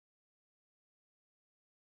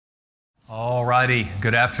All righty,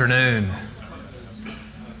 good afternoon.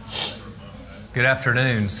 Good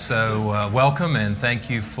afternoon. So welcome and thank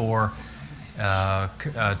you for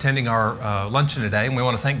attending our luncheon today. And we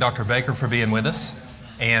want to thank Dr. Baker for being with us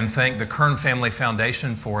and thank the Kern Family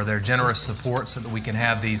Foundation for their generous support so that we can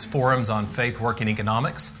have these forums on faith, work, and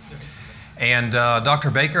economics. And Dr.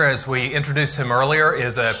 Baker, as we introduced him earlier,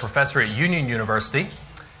 is a professor at Union University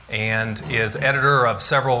and is editor of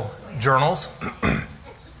several journals,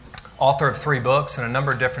 author of 3 books and a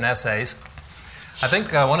number of different essays. I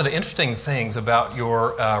think one of the interesting things about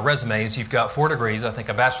your resume is you've got 4 degrees, I think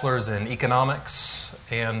a bachelor's in economics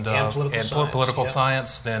and political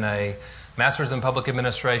science, then a master's in public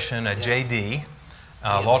administration, a JD,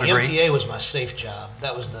 law degree. The MPA was my safe job.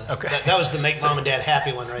 That was the that was the make mom and dad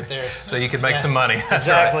happy one right there. So you could make some money. That's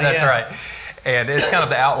exactly, right. That's right. And it's kind of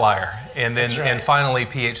the outlier. And then right. and finally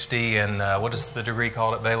PhD in what is the degree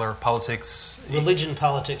called at Baylor? Politics? Religion,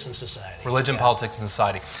 politics, and society. Religion, politics, and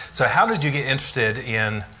society. So how did you get interested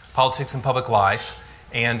in politics and public life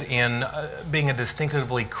and in being a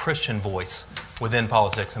distinctively Christian voice within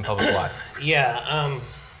politics and public life?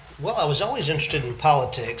 Well, I was always interested in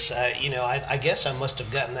politics. I guess I must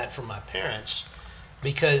have gotten that from my parents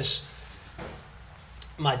because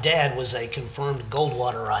my dad was a confirmed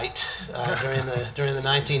Goldwaterite during the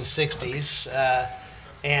 1960s,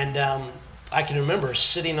 and I can remember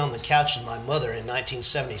sitting on the couch with my mother in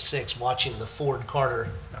 1976 watching the Ford Carter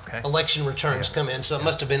election returns come in. So it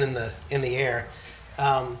must have been in the air.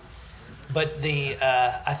 But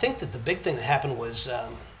I think that the big thing that happened was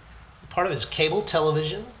part of it is cable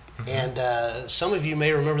television, and some of you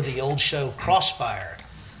may remember the old show Crossfire.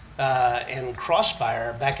 And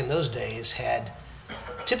Crossfire back in those days had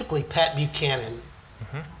typically Pat Buchanan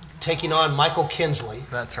taking on Michael Kinsley.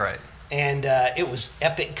 That's right. And it was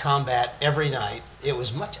epic combat every night. It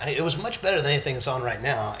was much better than anything that's on right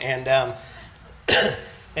now. And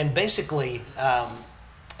and basically,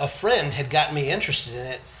 a friend had gotten me interested in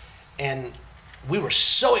it, and we were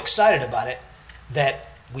so excited about it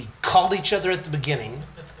that we called each other at the beginning,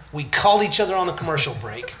 we called each other on the commercial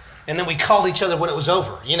break, and then we called each other when it was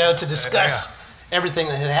over, to discuss everything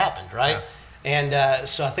that had happened, right? Yeah. And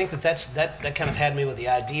so I think that kind of had me with the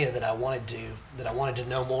idea that I wanted to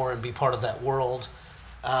know more and be part of that world.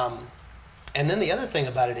 And then the other thing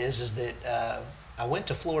about it is that I went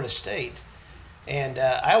to Florida State, and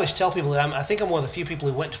I always tell people that I think I'm one of the few people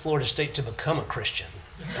who went to Florida State to become a Christian.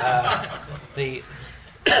 I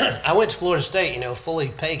went to Florida State, fully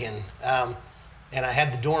pagan, and I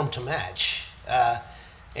had the dorm to match,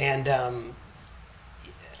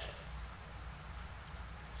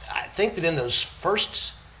 I think that in those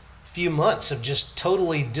first few months of just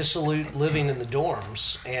totally dissolute living in the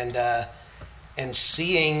dorms and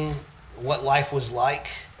seeing what life was like,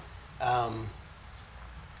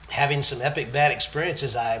 having some epic bad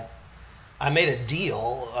experiences, I made a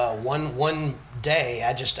deal. One day,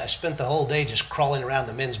 I spent the whole day just crawling around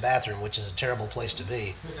the men's bathroom, which is a terrible place to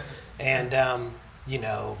be, and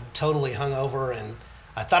totally hungover, and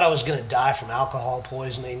I thought I was going to die from alcohol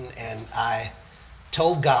poisoning, and I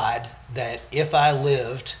told God that if I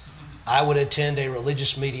lived, I would attend a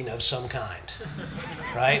religious meeting of some kind,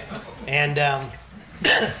 right? And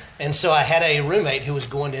and so I had a roommate who was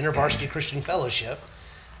going to InterVarsity Christian Fellowship,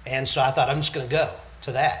 and so I thought I'm just going to go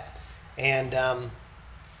to that. And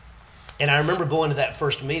I remember going to that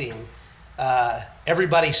first meeting.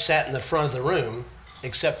 Everybody sat in the front of the room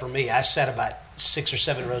except for me. I sat about 6 or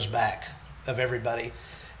 7 rows back of everybody.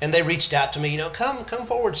 And they reached out to me, come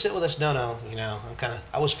forward, sit with us. No,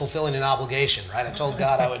 I was fulfilling an obligation, right? I told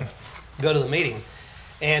God I would go to the meeting.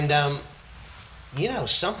 And,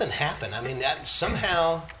 something happened.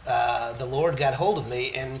 Somehow the Lord got hold of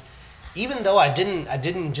me. And even though I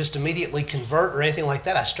didn't just immediately convert or anything like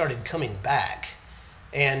that, I started coming back.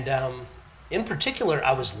 And in particular,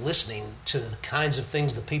 I was listening to the kinds of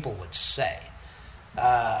things the people would say.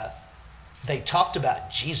 They talked about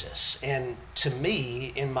Jesus, and to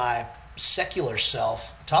me, in my secular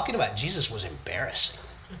self, talking about Jesus was embarrassing.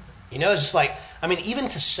 It's just like, even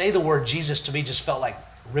to say the word Jesus to me just felt like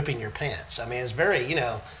ripping your pants. It's very,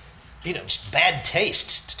 just bad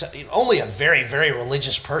taste. Only a very, very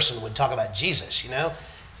religious person would talk about Jesus,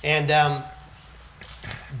 And,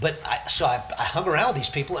 so I hung around with these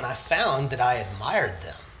people, and I found that I admired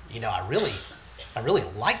them. I really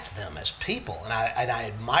liked them as people, and I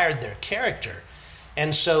admired their character.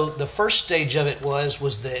 And so the first stage of it was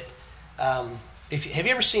that, have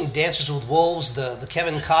you ever seen Dances with Wolves, the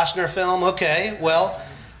Kevin Costner film? Okay, well,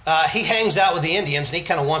 he hangs out with the Indians, and he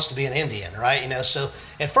kind of wants to be an Indian, right? So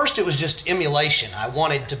at first it was just emulation. I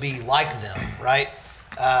wanted to be like them, right?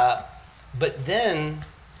 But then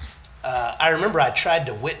I remember I tried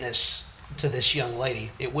to witness to this young lady.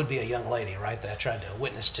 It would be a young lady, right, that I tried to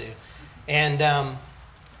witness to. And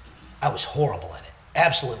I was horrible at it,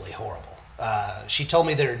 absolutely horrible. She told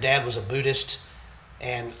me that her dad was a Buddhist,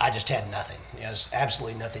 and I just had nothing. There's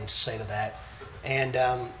absolutely nothing to say to that. And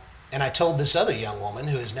I told this other young woman,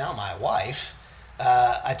 who is now my wife,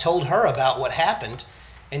 I told her about what happened,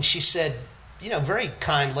 and she said, very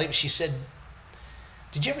kindly, she said,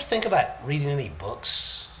 "Did you ever think about reading any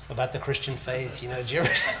books about the Christian faith? Did you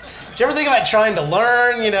ever think about trying to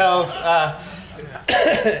learn?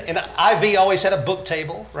 And IV always had a book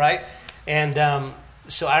table, right? And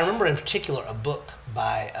so I remember in particular a book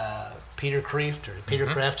by Peter Kreeft, or Peter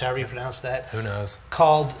Kreeft, however you pronounce that. Who knows?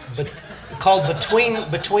 Called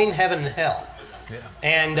Between Heaven and Hell. Yeah.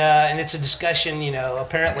 And it's a discussion,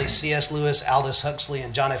 apparently C.S. Lewis, Aldous Huxley,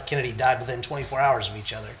 and John F. Kennedy died within 24 hours of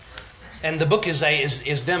each other. And the book is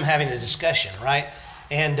them having a discussion, right?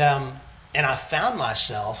 And I found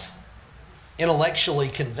myself intellectually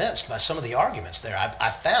convinced by some of the arguments there. I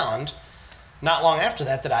found not long after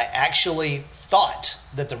that I actually thought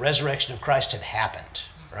that the resurrection of Christ had happened,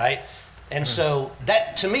 right? And so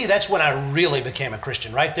that, to me, that's when I really became a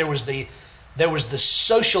Christian, right? There was the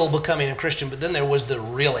social becoming a Christian, but then there was the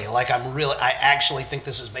really, I actually think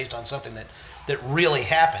this is based on something that really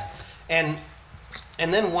happened. And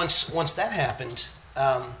then once that happened,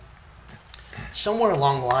 somewhere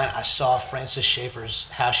along the line, I saw Francis Schaeffer's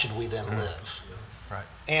 "How Should We Then Live?" Right.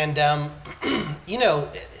 And,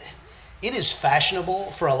 it is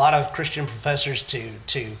fashionable for a lot of Christian professors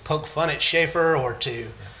to poke fun at Schaeffer or to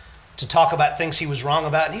talk about things he was wrong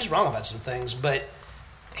about. And he's wrong about some things, but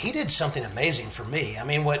he did something amazing for me. I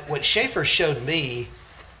mean, what Schaeffer showed me,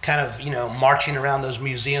 kind of, marching around those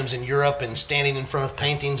museums in Europe and standing in front of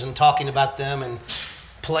paintings and talking about them and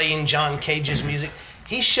playing John Cage's music,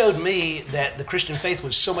 he showed me that the Christian faith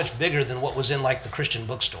was so much bigger than what was in like the Christian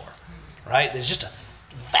bookstore, right? There's just a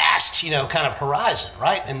vast, kind of horizon,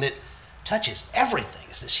 right? And that touches everything.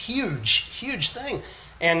 It's this huge, huge thing.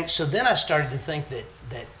 And so then I started to think that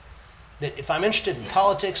if I'm interested in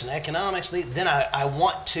politics and economics, then I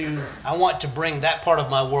want to bring that part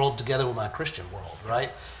of my world together with my Christian world,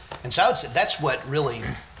 right? And so I would say that's what really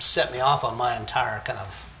set me off on my entire kind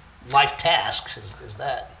of life task is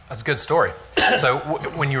that. That's a good story. So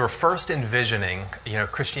when you were first envisioning,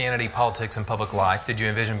 Christianity, politics, and public life, did you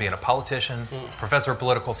envision being a politician, professor of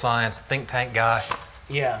political science, think tank guy?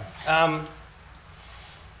 Yeah. I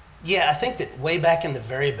think that way back in the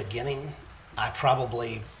very beginning, I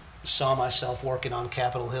probably saw myself working on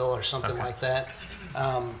Capitol Hill or something like that.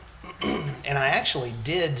 And I actually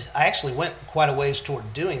went quite a ways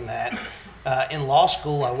toward doing that. In law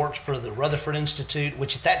school, I worked for the Rutherford Institute,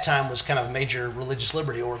 which at that time was kind of a major religious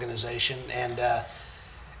liberty organization,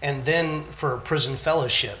 and then for Prison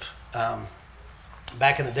Fellowship,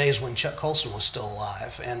 back in the days when Chuck Colson was still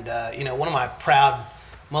alive. And one of my proud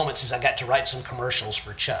moments is I got to write some commercials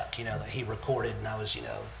for Chuck, that he recorded, and I was,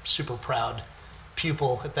 super proud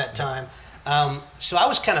pupil at that time. So I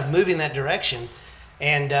was kind of moving that direction,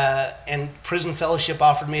 and Prison Fellowship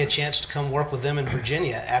offered me a chance to come work with them in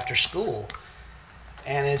Virginia after school.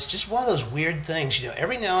 And it's just one of those weird things,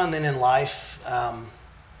 every now and then in life,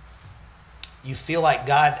 you feel like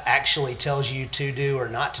God actually tells you to do or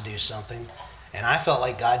not to do something. And I felt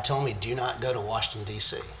like God told me, do not go to Washington,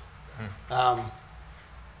 D.C.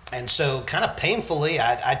 And so kind of painfully,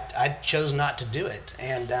 I chose not to do it.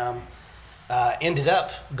 And ended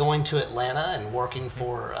up going to Atlanta and working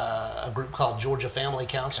for a group called Georgia Family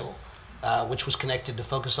Council, which was connected to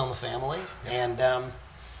Focus on the Family. And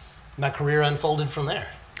my career unfolded from there.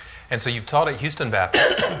 And so you've taught at Houston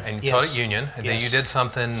Baptist, and you taught at Union, and then Yes. you did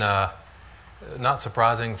something not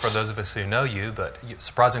surprising for those of us who know you, but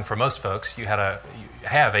surprising for most folks. You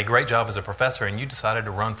have a great job as a professor, and you decided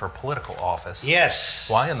to run for political office. Yes.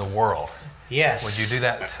 Why in the world Yes. would you do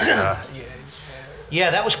that? Yeah,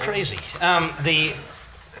 that was crazy.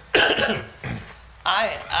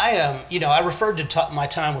 I referred to my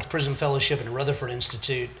time with Prison Fellowship and Rutherford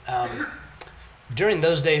Institute. During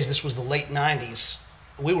those days, this was the late 90s,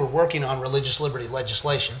 we were working on religious liberty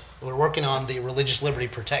legislation. We were working on the Religious Liberty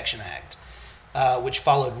Protection Act, which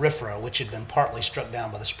followed RFRA, which had been partly struck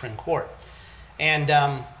down by the Supreme Court. And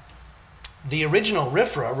the original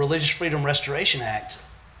RFRA, Religious Freedom Restoration Act,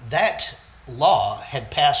 that law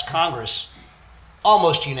had passed Congress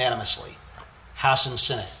almost unanimously, House and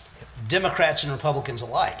Senate, Democrats and Republicans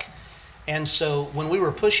alike. And so when we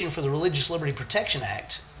were pushing for the Religious Liberty Protection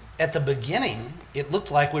Act, at the beginning, it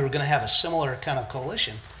looked like we were going to have a similar kind of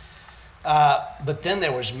coalition. But then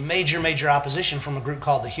there was major opposition from a group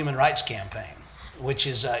called the Human Rights Campaign, which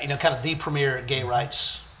is kind of the premier gay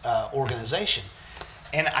rights organization.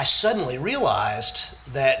 And I suddenly realized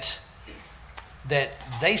that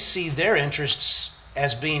they see their interests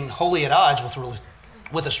as being wholly at odds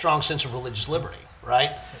with a strong sense of religious liberty,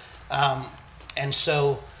 right? And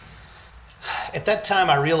so at that time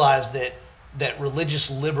I realized that religious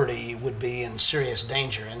liberty would be in serious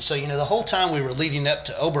danger. And so, the whole time we were leading up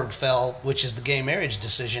to Obergefell, which is the gay marriage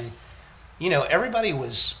decision, everybody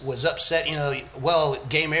was upset, well,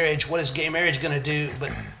 gay marriage, what is gay marriage going to do?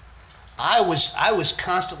 But I was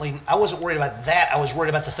constantly, I wasn't worried about that. I was worried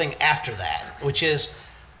about the thing after that, which is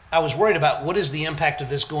I was worried about what is the impact of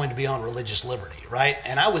this going to be on religious liberty, right?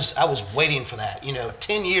 And I was waiting for that.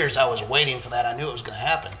 10 years I was waiting for that. I knew it was going to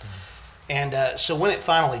happen. And so when it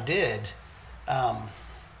finally did,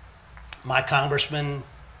 my congressman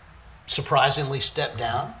surprisingly stepped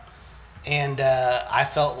down, and I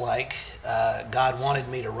felt like God wanted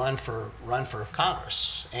me to run for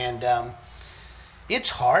Congress. And it's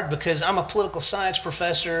hard because I'm a political science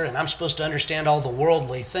professor and I'm supposed to understand all the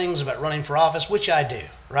worldly things about running for office, which I do,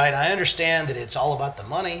 right? I understand that it's all about the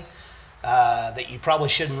money, that you probably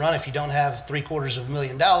shouldn't run if you don't have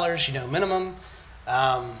 $750,000, minimum,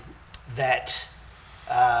 that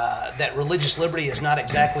religious liberty is not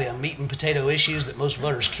exactly a meat and potato issues that most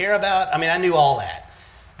voters care about. I mean, I knew all that,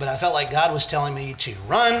 but I felt like God was telling me to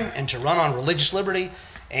run and to run on religious liberty.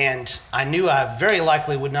 And I knew I very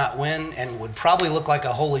likely would not win and would probably look like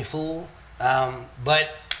a holy fool, but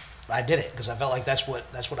I did it because I felt like that's what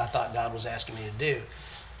I thought God was asking me to do.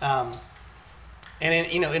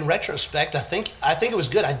 And in retrospect, I think it was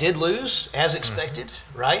good. I did lose as expected,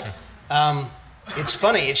 right? It's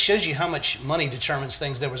funny. It shows you how much money determines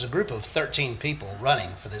things. There was a group of 13 people running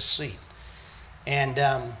for this seat, and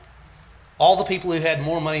all the people who had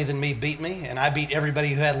more money than me beat me, and I beat everybody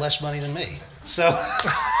who had less money than me. So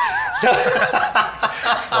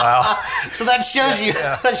wow. So that shows you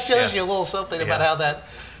a little something about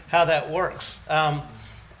how that works.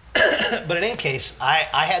 But in any case,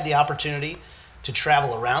 I had the opportunity to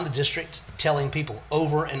travel around the district telling people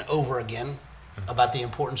over and over again about the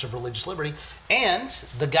importance of religious liberty, and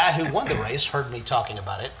the guy who won the race heard me talking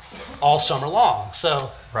about it all summer long.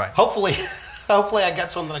 So hopefully I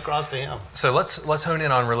got something across to him. So let's hone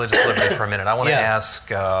in on religious liberty for a minute. I want to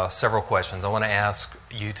ask several questions. I want to ask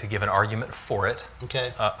you to give an argument for it.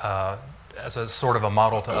 Okay. As a sort of a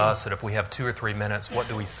model to us that if we have 2 or 3 minutes, what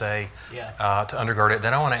do we say to undergird it?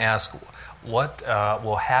 Then I want to ask what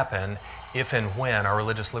will happen if and when our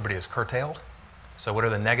religious liberty is curtailed. So what are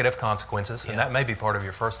the negative consequences? And that may be part of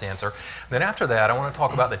your first answer. Then after that, I want to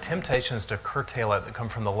talk about the temptations to curtail it that come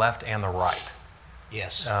from the left and the right.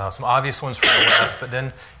 Yes. Some obvious ones from the left, but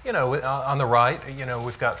then, on the right,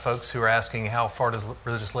 we've got folks who are asking how far does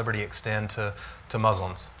religious liberty extend to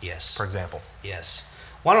Muslims, for example. Yes.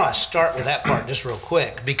 Why don't I start with that part just real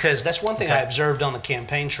quick, because that's one thing I observed on the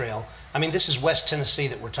campaign trail. I mean, this is West Tennessee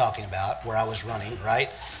that we're talking about, where I was running, right?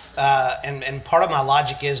 And part of my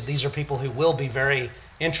logic is these are people who will be very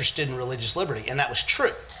interested in religious liberty, and that was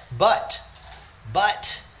true. But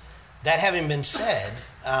that having been said,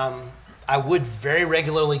 I would very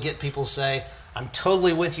regularly get people say, I'm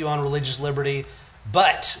totally with you on religious liberty,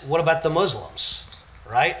 but what about the Muslims,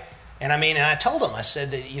 right? And I told them, I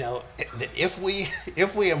said that, that if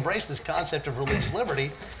we embrace this concept of religious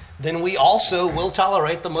liberty, then we also will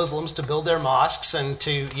tolerate the Muslims to build their mosques and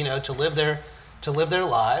to live their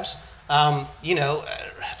lives.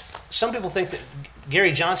 Some people think that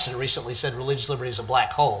Gary Johnson recently said religious liberty is a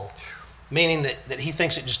black hole, meaning that he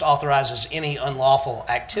thinks it just authorizes any unlawful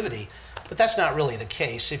activity. But that's not really the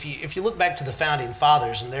case. If you look back to the founding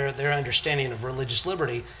fathers and their understanding of religious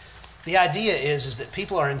liberty, the idea is that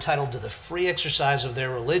people are entitled to the free exercise of their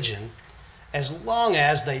religion as long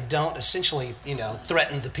as they don't essentially,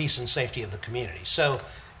 threaten the peace and safety of the community. So,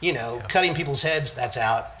 cutting people's heads, that's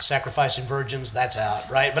out. Sacrificing virgins, that's out,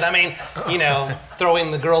 right? But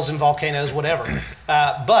throwing the girls in volcanoes, whatever.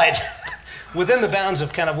 But within the bounds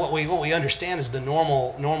of kind of what we understand is the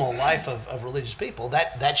normal life of religious people,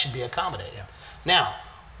 that should be accommodated. Now,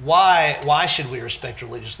 why should we respect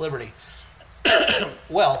religious liberty?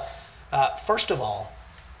 Well, first of all,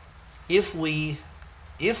 if we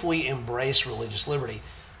embrace religious liberty,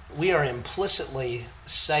 we are implicitly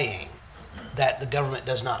saying that the government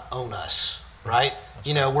does not own us, right?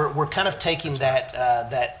 We're kind of taking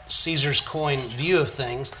that Caesar's coin view of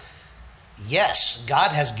things. Yes,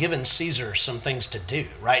 God has given Caesar some things to do,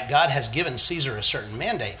 right? God has given Caesar a certain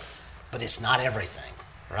mandate, but it's not everything,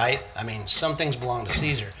 right? Some things belong to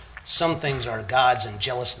Caesar. Some things are God's and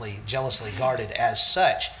jealously guarded as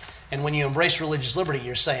such. And when you embrace religious liberty,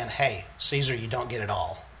 you're saying, hey, Caesar, you don't get it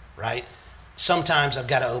all, right? Sometimes I've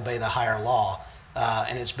got to obey the higher law.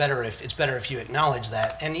 and it's better if you acknowledge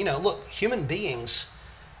that. And look, human beings,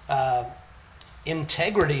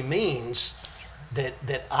 integrity means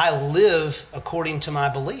that I live according to my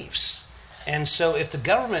beliefs. And so if the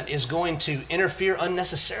government is going to interfere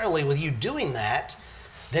unnecessarily with you doing that,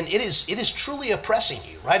 then it is truly oppressing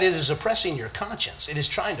you, right? It is oppressing your conscience. It is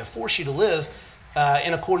trying to force you to live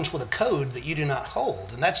in accordance with a code that you do not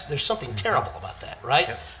hold. And there's something terrible about that, right?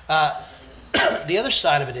 Yep. The other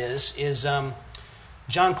side of it is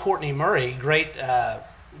John Courtney Murray, great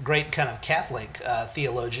kind of Catholic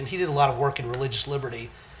theologian. He did a lot of work in religious liberty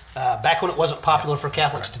back when it wasn't popular for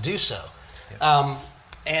Catholics to do so. Yep.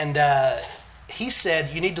 He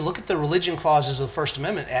said you need to look at the religion clauses of the First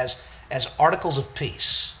Amendment as articles of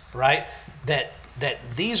peace, right? That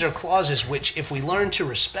these are clauses which, if we learn to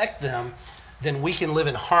respect them, then we can live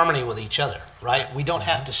in harmony with each other, right? We don't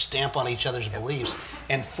have to stamp on each other's beliefs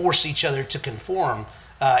and force each other to conform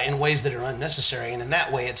in ways that are unnecessary. And in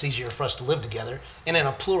that way, it's easier for us to live together. And in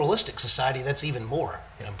a pluralistic society, that's even more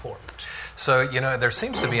important. So, there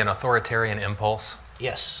seems to be an authoritarian impulse.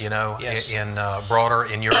 Yes. Yes. In broader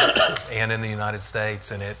in Europe and in the United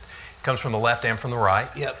States, and it comes from the left and from the right.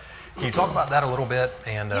 Yep. Can you talk about that a little bit?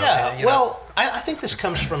 And I think this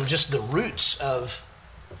comes from just the roots of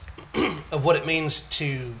what it means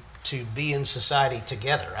to be in society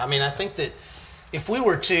together. I mean, I think that if we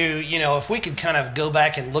were to, if we could kind of go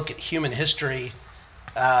back and look at human history,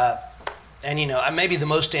 and maybe the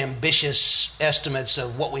most ambitious estimates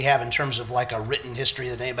of what we have in terms of like a written history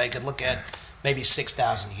that anybody could look at, maybe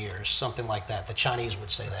 6,000 years, something like that. The Chinese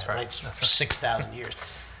would say that, right? That's right. 6,000 years.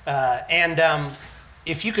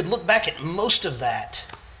 If you could look back at most of that,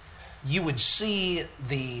 you would see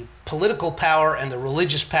the political power and the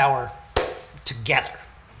religious power together,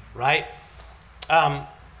 right?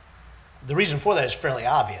 The reason for that is fairly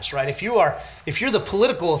obvious, right? If you're the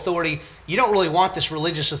political authority, you don't really want this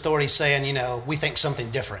religious authority saying, we think something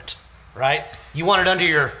different, right? You want it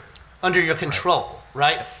under your control,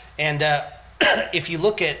 right? And if you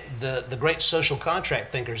look at the great social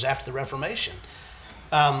contract thinkers after the Reformation,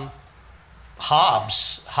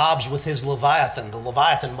 Hobbes with his Leviathan, the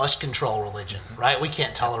Leviathan must control religion, right? We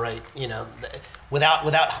can't tolerate, without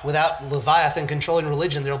Leviathan controlling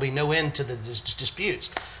religion, there'll be no end to the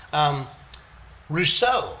disputes.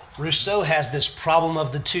 Rousseau has this problem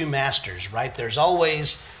of the two masters, right? There's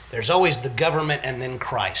always the government and then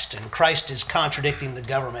Christ, and Christ is contradicting the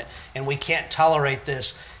government, and we can't tolerate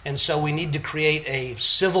this, and so we need to create a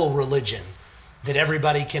civil religion that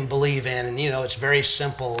everybody can believe in, and it's very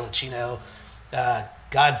simple. It's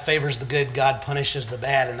God favors the good, God punishes the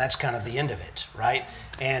bad, and that's kind of the end of it, right?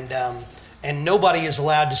 And nobody is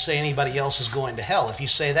allowed to say anybody else is going to hell. If you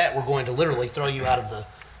say that, we're going to literally throw you out of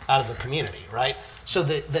the community, right? So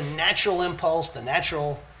the natural impulse, the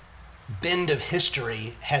natural bend of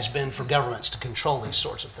history has been for governments to control these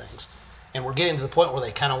sorts of things, and we're getting to the point where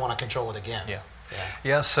they kind of want to control it again.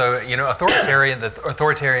 Yeah. So the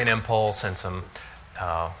authoritarian impulse and some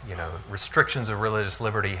restrictions of religious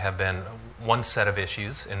liberty have been one set of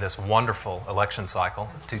issues in this wonderful election cycle,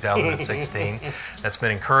 2016, that's been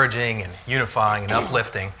encouraging and unifying and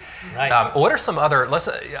uplifting. Right. What are some other,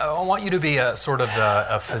 I want you to be a sort of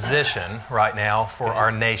a physician right now for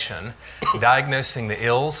our nation, diagnosing the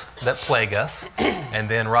ills that plague us and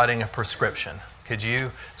then writing a prescription. Could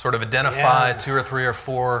you sort of identify 2 or 3 or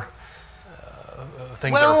 4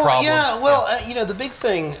 things that are problems? The big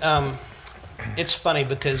thing, it's funny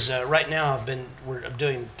because right now we're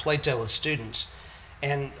doing Plato with students,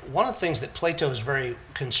 and one of the things that Plato is very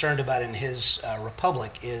concerned about in his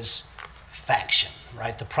Republic is faction,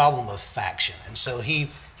 right? The problem of faction. And so he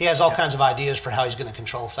has all kinds of ideas for how he's going to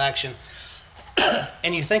control faction.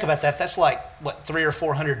 And you think about that, that's like, 300 or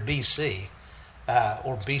 400 BC,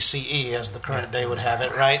 or BCE as the current day would have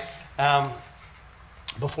it, right?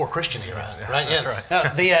 Before Christian era, right? That's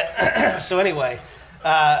right. So anyway,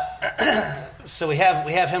 so we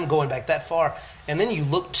have him going back that far, and then you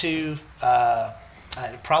look to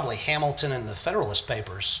probably Hamilton and the Federalist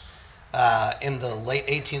Papers in the late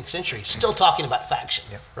 18th century, still talking about faction,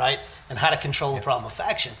 right, and how to control the problem of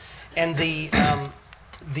faction. And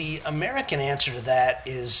the American answer to that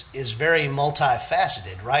is very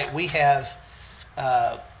multifaceted, right? We have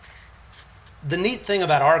the neat thing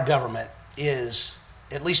about our government is,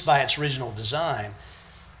 at least by its original design,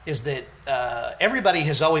 is that everybody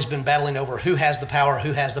has always been battling over who has the power,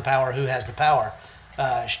 who has the power, who has the power.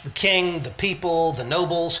 The king, the people, the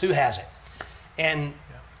nobles, who has it? And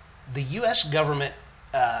the U.S. government,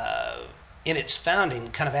 in its founding,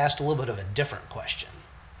 kind of asked a little bit of a different question,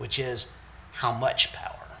 which is how much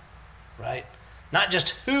power, right? Not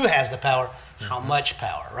just who has the power, How much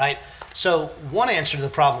power, right? So one answer to the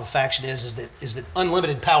problem of faction is that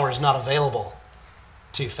unlimited power is not available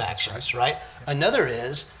to factions, right? Another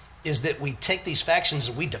is that we take these factions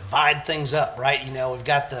and we divide things up, right? You know, we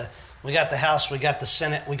got the House, we got the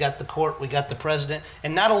Senate, we got the court, we got the president,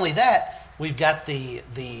 and not only that, we've got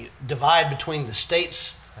the divide between the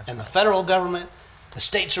states and the federal government. The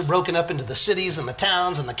states are broken up into the cities and the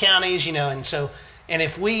towns and the counties, you know, and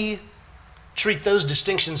if we treat those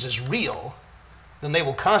distinctions as real, then they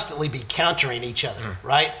will constantly be countering each other,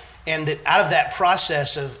 right? And that out of that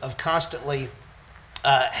process of constantly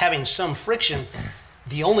having some friction,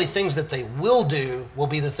 the only things that they will do will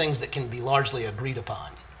be the things that can be largely agreed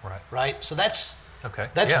upon, right? So that's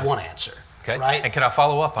one answer, right? And can I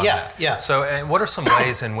follow up on that? Yeah. So, and what are some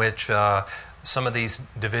ways in which some of these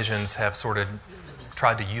divisions have sort of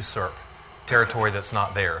tried to usurp territory that's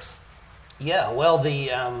not theirs? Yeah, well, the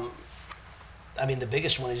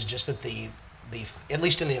biggest one is just that at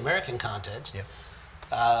least in the American context,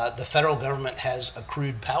 the federal government has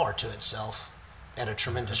accrued power to itself at a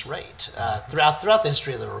tremendous rate throughout the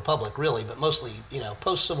history of the republic, really, but mostly, you know,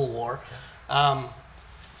 post-Civil War.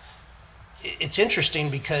 It's interesting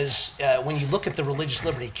because when you look at the religious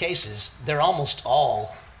liberty cases, they're almost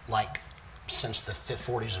all like since the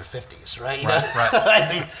 40s or 50s, right? You know? I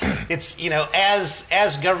think it's, you know,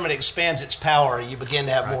 as government expands its power, you begin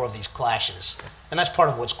to have more of these clashes, and that's part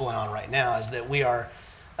of what's going on right now. Is that we are.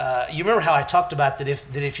 You remember how I talked about that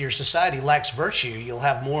if your society lacks virtue, you'll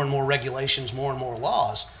have more and more regulations, more and more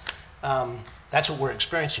laws. That's what we're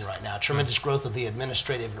experiencing right now: tremendous growth of the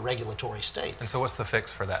administrative and regulatory state. And so, what's the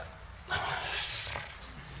fix for that?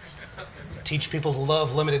 Teach people to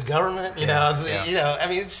love limited government. You know, I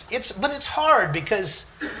mean, but it's hard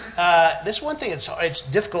because this one thing it's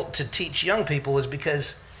difficult to teach young people is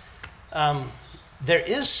because there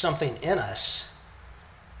is something in us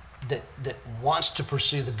that wants to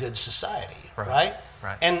pursue the good society, right?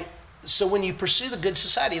 And so when you pursue the good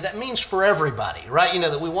society, that means for everybody, right? You know,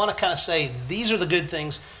 that we want to kind of say these are the good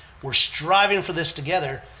things. We're striving for this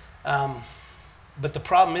together. But the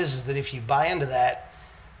problem is that if you buy into that,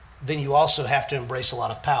 then you also have to embrace a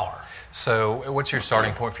lot of power. So what's your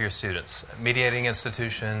starting point for your students? Mediating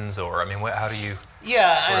institutions, or I mean, how do you?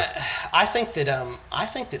 Yeah, I think that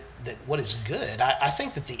what is good. I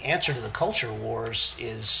think that the answer to the culture wars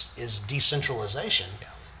is decentralization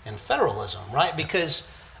and federalism, right? Because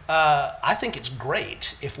I think it's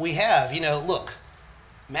great if we have, you know, look,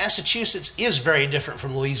 Massachusetts is very different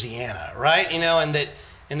from Louisiana, right? You know, and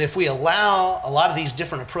if we allow a lot of these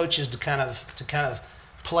different approaches to kind of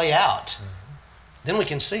play out, then we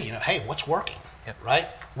can see, you know, hey, what's working, right?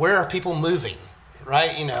 Where are people moving,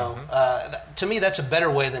 right? You know, to me, that's a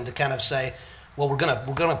better way than to kind of say, well, we're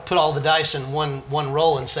gonna put all the dice in one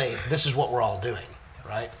roll and say this is what we're all doing,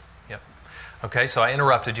 right? Yep. Okay, so I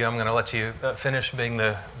interrupted you. I'm going to let you finish being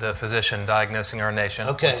the physician diagnosing our nation.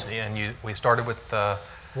 Okay. And we started with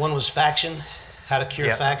one was faction, how to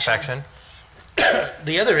cure faction.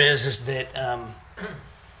 The other is that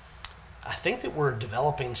I think that we're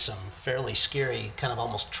developing some fairly scary, kind of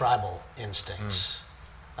almost tribal instincts.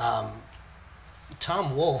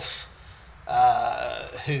 Tom Wolfe,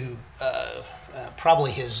 who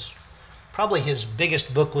probably his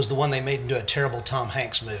biggest book was the one they made into a terrible Tom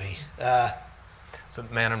Hanks movie. Is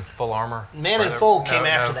it Man in Full Armor? Man in Full came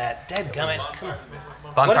after that. Dadgummit, come on.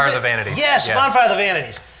 Bonfire of the Vanities. Yes, Bonfire of the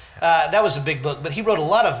Vanities. That was a big book, but he wrote a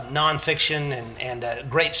lot of nonfiction and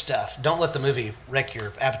great stuff. Don't let the movie wreck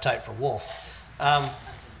your appetite for Wolfe.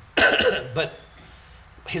 But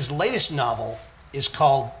his latest novel is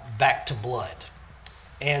called Back to Blood.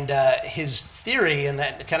 And his theory and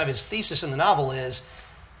that kind of his thesis in the novel is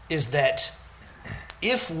that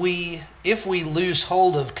if we lose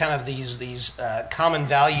hold of kind of these common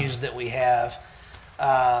values that we have,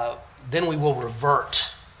 then we will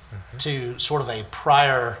revert to sort of a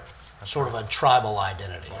prior, sort of a tribal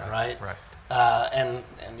identity, right? Right. And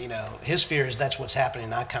you know, his fear is that's what's happening,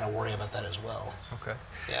 and I kind of worry about that as well. Okay.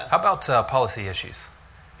 Yeah. How about policy issues?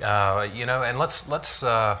 You know, and let's let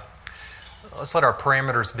our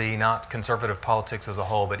parameters be not conservative politics as a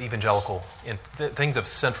whole, but evangelical, things of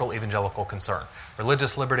central evangelical concern.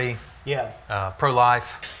 Religious liberty,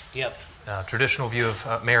 pro-life, traditional view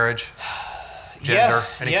of marriage, gender,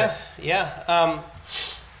 anything.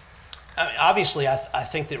 Obviously, I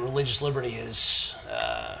think that religious liberty is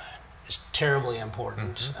terribly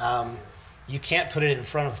important. You can't put it in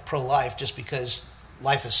front of pro-life just because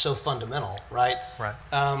life is so fundamental, right? Right.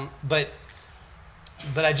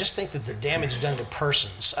 But I just think that the damage done to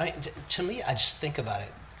persons, to me, I just think about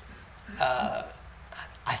it.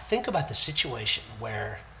 I think about the situation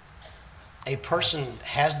where a person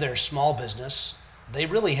has their small business, they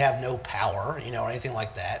really have no power, or anything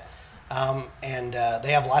like that, and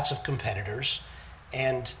they have lots of competitors,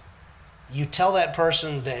 and you tell that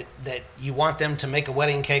person that you want them to make a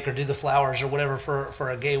wedding cake or do the flowers or whatever for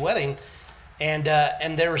a gay wedding, and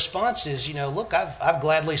their response is, look, I've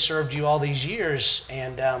gladly served you all these years,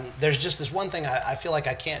 and there's just this one thing I feel like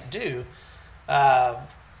I can't do.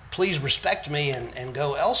 Please respect me and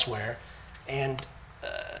go elsewhere. And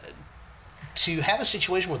to have a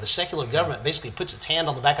situation where the secular government basically puts its hand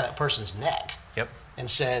on the back of that person's neck and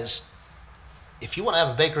says, if you want to have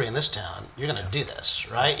a bakery in this town, you're going to do this,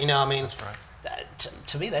 right? That's right.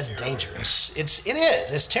 To me, that's dangerous. It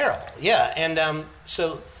is. It's terrible. Yeah. And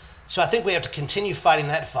so I think we have to continue fighting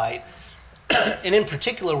that fight. And in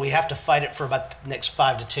particular, we have to fight it for about the next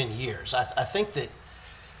 5 to 10 years. I think that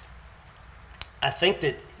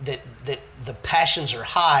the passions are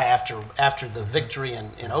high after the victory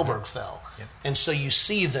in Obergefell. Yep. And so you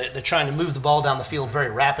see that they're trying to move the ball down the field very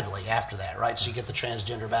rapidly after that, right? So you get the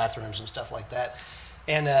transgender bathrooms and stuff like that.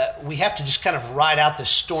 And we have to just kind of ride out this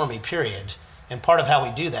stormy period. And part of how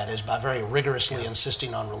we do that is by very rigorously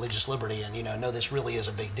insisting on religious liberty and, no, this really is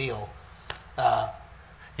a big deal. The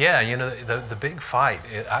big fight,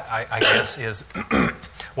 I guess, is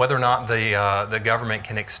whether or not the government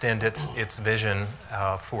can extend its vision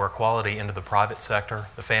for equality into the private sector,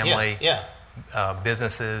 the family,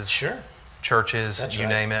 businesses, churches, That's you right.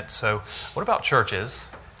 name it. So what about churches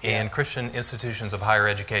and Christian institutions of higher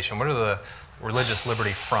education? What are the religious liberty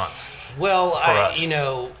fronts Well, for us?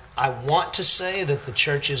 I want to say that the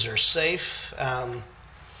churches are safe.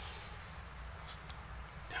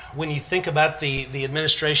 When you think about the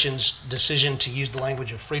administration's decision to use the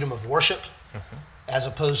language of freedom of worship as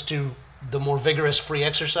opposed to the more vigorous free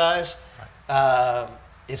exercise,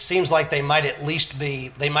 it seems like they might at least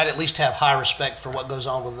have high respect for what goes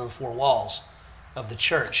on within the four walls of the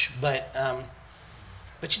church. But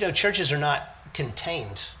churches are not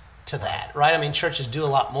contained to that, right? I mean, churches do a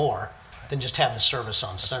lot more than just have the service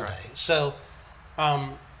on Sunday. Right. So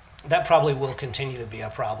that probably will continue to be a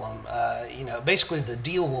problem. Basically the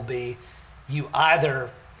deal will be you either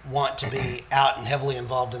want to be out and heavily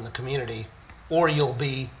involved in the community, or you'll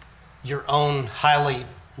be your own highly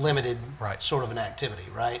limited sort of an activity,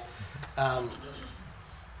 right?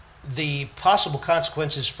 The possible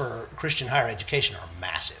consequences for Christian higher education are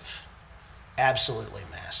massive, absolutely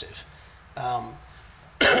massive.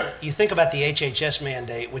 You think about the HHS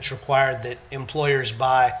mandate, which required that employers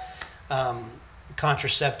buy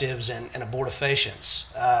contraceptives and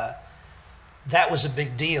abortifacients. That was a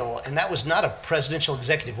big deal, and that was not a presidential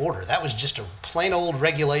executive order. That was just a plain old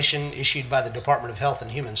regulation issued by the Department of Health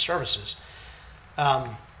and Human Services.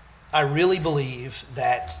 I really believe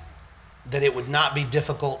that it would not be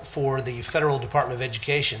difficult for the Federal Department of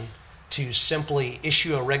Education to simply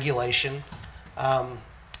issue a regulation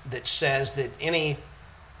that says that any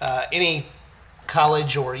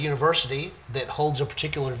college or university that holds a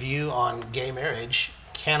particular view on gay marriage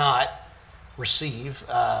cannot receive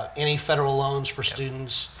any federal loans for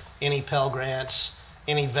students, any Pell Grants,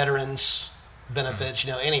 any veterans benefits,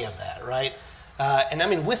 any of that, right? And I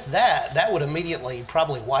mean, with that would immediately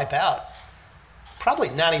probably wipe out probably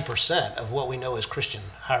 90% of what we know as Christian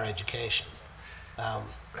higher education.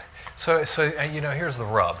 So here's the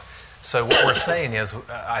rub. So what we're saying is,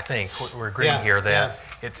 I think we're agreeing here that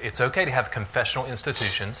it's okay to have confessional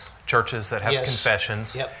institutions, churches that have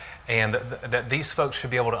confessions, and that these folks should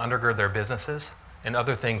be able to undergird their businesses and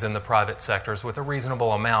other things in the private sectors with a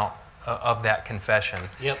reasonable amount of that confession.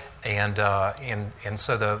 And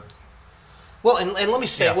so Well, and let me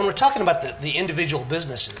say, when we're talking about the individual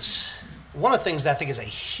businesses, one of the things that I think is a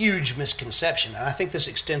huge misconception, and I think this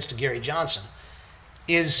extends to Gary Johnson,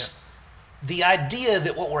 is the idea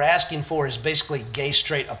that what we're asking for is basically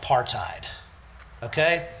gay-straight apartheid,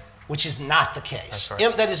 okay? Which is not the case. That's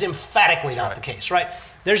right. That is emphatically not the case, right?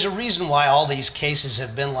 There's a reason why all these cases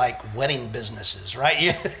have been like wedding businesses, right?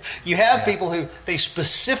 You have people who, they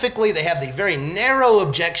have the very narrow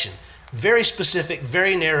objection, very specific,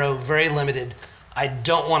 very narrow, very limited. I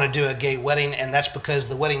don't want to do a gay wedding, and that's because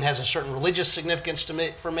the wedding has a certain religious significance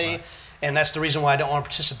for me, and that's the reason why I don't want to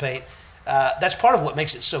participate. That's part of what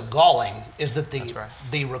makes it so galling, is that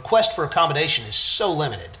the request for accommodation is so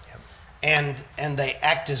limited, and they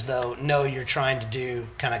act as though, no, you're trying to do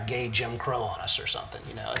kind of gay Jim Crow on us or something.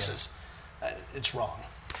 It's wrong.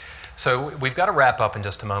 So we've got to wrap up in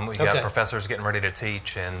just a moment. We've got professors getting ready to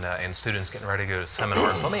teach and students getting ready to go to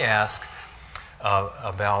seminars. Let me ask,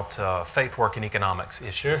 about faith, work, and economics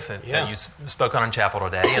issues Sure, that you spoke on in chapel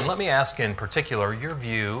today. And let me ask in particular your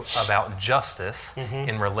view about justice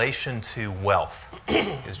in relation to wealth.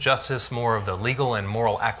 Is justice more of the legal and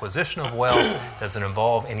moral acquisition of wealth? Does it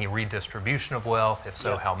involve any redistribution of wealth? If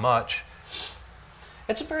so, how much?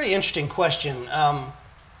 It's a very interesting question.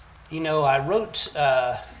 You know, I wrote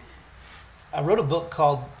a book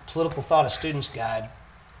called Political Thought: A Student's Guide.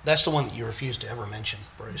 That's the one that you refuse to ever mention,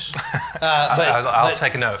 Bruce. I'll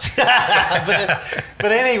take a note.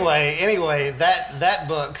 but anyway, that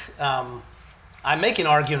book, I make an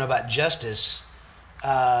argument about justice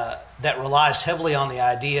that relies heavily on the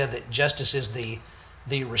idea that justice is the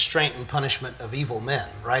restraint and punishment of evil men,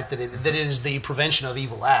 right? That it is the prevention of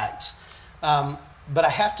evil acts. But I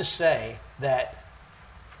have to say that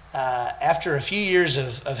after a few years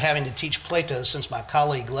of having to teach Plato since my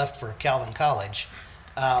colleague left for Calvin College,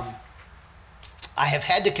 I have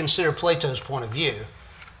had to consider Plato's point of view,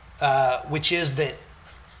 which is that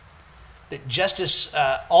justice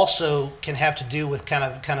also can have to do with kind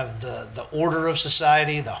of the order of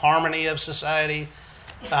society, the harmony of society,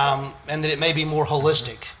 and that it may be more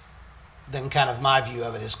holistic than kind of my view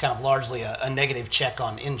of it is kind of largely a negative check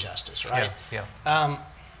on injustice, right? Yeah.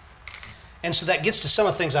 And so that gets to some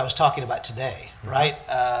of the things I was talking about today, right?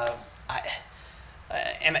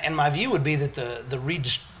 And my view would be that the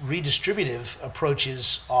redistributive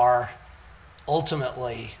approaches are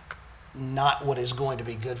ultimately not what is going to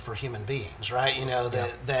be good for human beings, right? You know,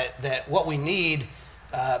 that what we need,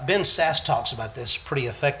 Ben Sass talks about this pretty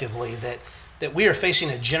effectively, that we are facing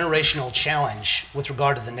a generational challenge with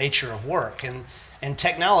regard to the nature of work. And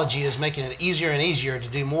technology is making it easier and easier to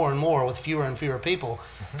do more and more with fewer and fewer people.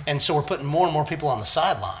 And so we're putting more and more people on the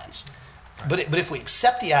sidelines. Right. But if we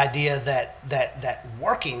accept the idea that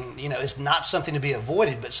working, you know, is not something to be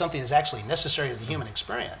avoided, but something that's actually necessary to the human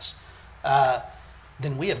experience,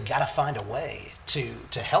 then we have got to find a way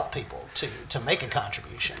to help people to make a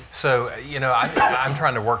contribution. So, you know, I'm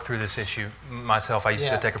trying to work through this issue myself. I used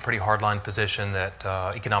to take a pretty hardline position that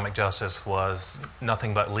economic justice was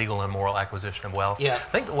nothing but legal and moral acquisition of wealth. Yeah. I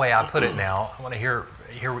think the way I put it now, I want to hear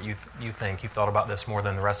what you think. You've thought about this more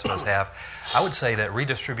than the rest of us have. I would say that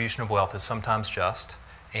redistribution of wealth is sometimes just,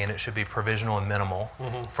 and it should be provisional and minimal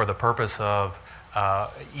for the purpose of,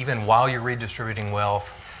 even while you're redistributing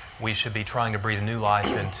wealth, we should be trying to breathe new life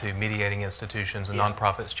into mediating institutions and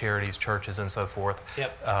nonprofits, charities, churches, and so forth,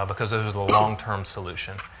 because those are the long-term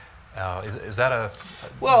solution. Is that a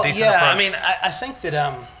decent approach? I mean, I think that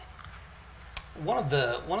one of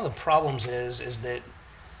the problems is that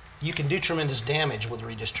you can do tremendous damage with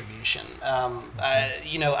redistribution.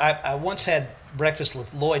 I once had breakfast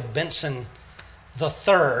with Lloyd Bentsen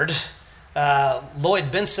III. Lloyd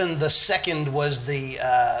Bentsen II was the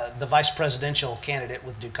vice presidential candidate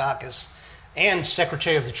with Dukakis and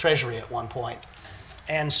Secretary of the Treasury at one point.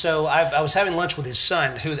 And so I was having lunch with his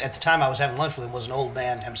son, who at the time I was having lunch with him was an old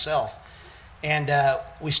man himself. And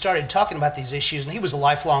we started talking about these issues, and he was a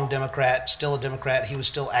lifelong Democrat, still a Democrat. He was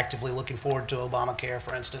still actively looking forward to Obamacare,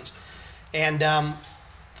 for instance. And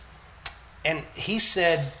he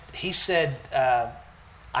said,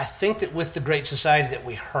 I think that with the Great Society that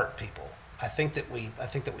we hurt people. I think that we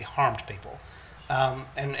harmed people,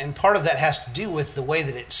 and part of that has to do with the way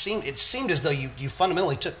that it seemed as though you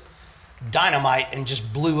fundamentally took dynamite and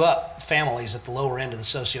just blew up families at the lower end of the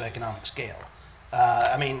socioeconomic scale.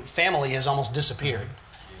 I mean, family has almost disappeared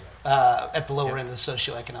at the lower end of the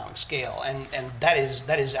socioeconomic scale, and that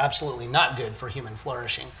is absolutely not good for human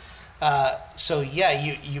flourishing. I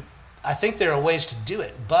think there are ways to do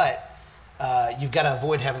it, but you've got to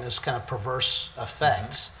avoid having those kind of perverse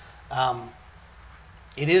effects.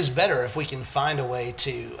 It is better if we can find a way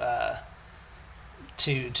to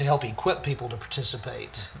help equip people to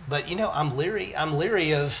participate. But you know, I'm leery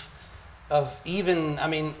of even. I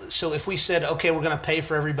mean, so if we said, okay, we're going to pay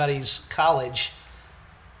for everybody's college,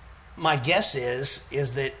 my guess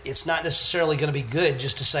is that it's not necessarily going to be good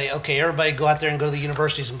just to say, okay, everybody go out there and go to the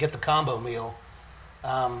universities and get the combo meal.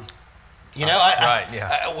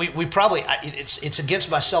 We probably, it's against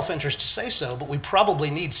my self-interest to say so, but we probably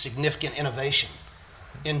need significant innovation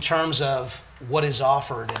in terms of what is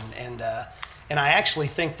offered, and I actually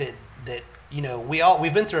think that you know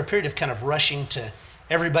we've been through a period of kind of rushing to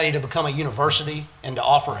everybody to become a university and to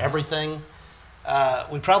offer everything.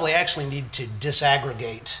 We probably actually need to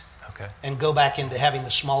disaggregate and go back into having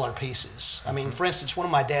the smaller pieces. I mean, for instance, one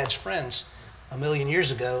of my dad's friends a million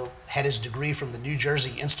years ago had his degree from the New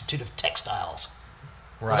Jersey Institute of Textiles.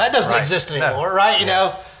 Right, well, that doesn't exist anymore, right? You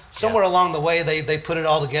know, somewhere along the way they put it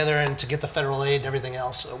all together and to get the federal aid and everything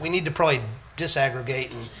else. So we need to probably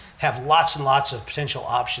disaggregate and have lots and lots of potential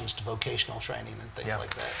options to vocational training and things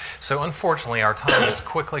like that. So unfortunately, our time is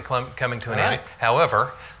quickly coming to an end.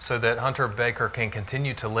 However, so that Hunter Baker can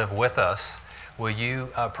continue to live with us, will you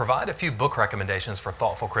provide a few book recommendations for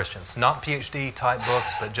thoughtful Christians? Not PhD type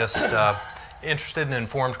books, but just interested and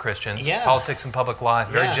informed Christians. Politics and Public Life,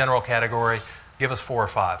 very general category. Give us 4 or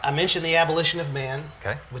 5. I mentioned The Abolition of Man,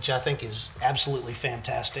 which I think is absolutely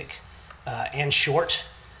fantastic and short.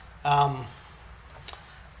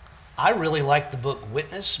 I really like the book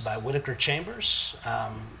Witness by Whittaker Chambers,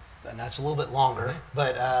 and that's a little bit longer,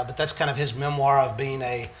 but that's kind of his memoir of being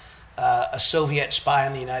a Soviet spy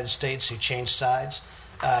in the United States who changed sides.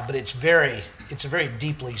 But it's a very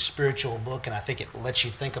deeply spiritual book, and I think it lets you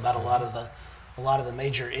think about a lot of the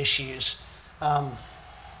major issues. I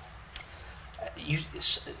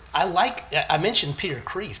mentioned Peter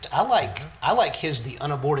Kreeft. I like his The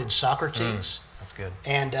Unaborted Socrates. That's good.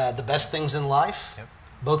 And The Best Things in Life.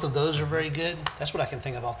 Both of those are very good. That's what I can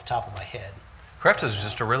think of off the top of my head. Kreeft is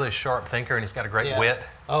just a really sharp thinker, and he's got a great wit.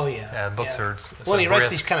 Oh, yeah. Books are well, he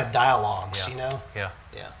writes these kind of dialogues, you know? Yeah.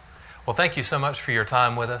 Well, thank you so much for your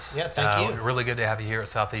time with us. Yeah, thank you. Really good to have you here at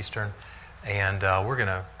Southeastern. And we're going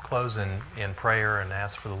to close in prayer and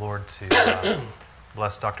ask for the Lord to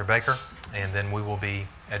bless Dr. Baker, and then we will be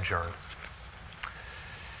adjourned.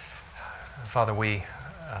 Father, we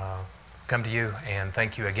come to you and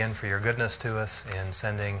thank you again for your goodness to us in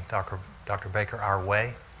sending Dr. Baker our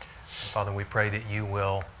way. Father, we pray that you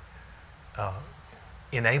will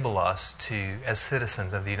enable us to, as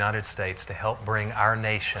citizens of the United States, to help bring our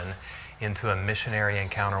nation into a missionary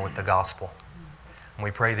encounter with the gospel. And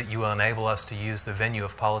we pray that you will enable us to use the venue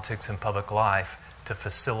of politics and public life to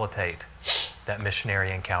facilitate that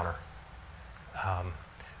missionary encounter.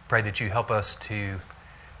 Pray that you help us to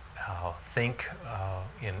think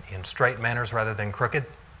in straight manners rather than crooked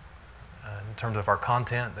in terms of our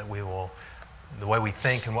content, that the way we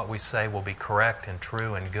think and what we say will be correct and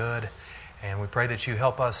true and good. And we pray that you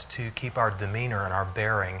help us to keep our demeanor and our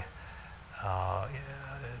bearing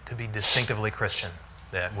to be distinctively Christian,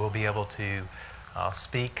 that we'll be able to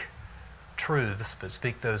speak truths, but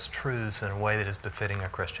speak those truths in a way that is befitting a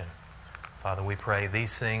Christian. Father, we pray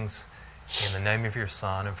these things in the name of your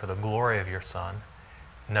Son and for the glory of your Son,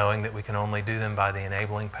 knowing that we can only do them by the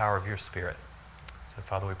enabling power of your Spirit. So,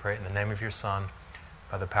 Father, we pray it in the name of your Son,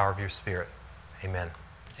 by the power of your Spirit. Amen.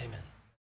 Amen.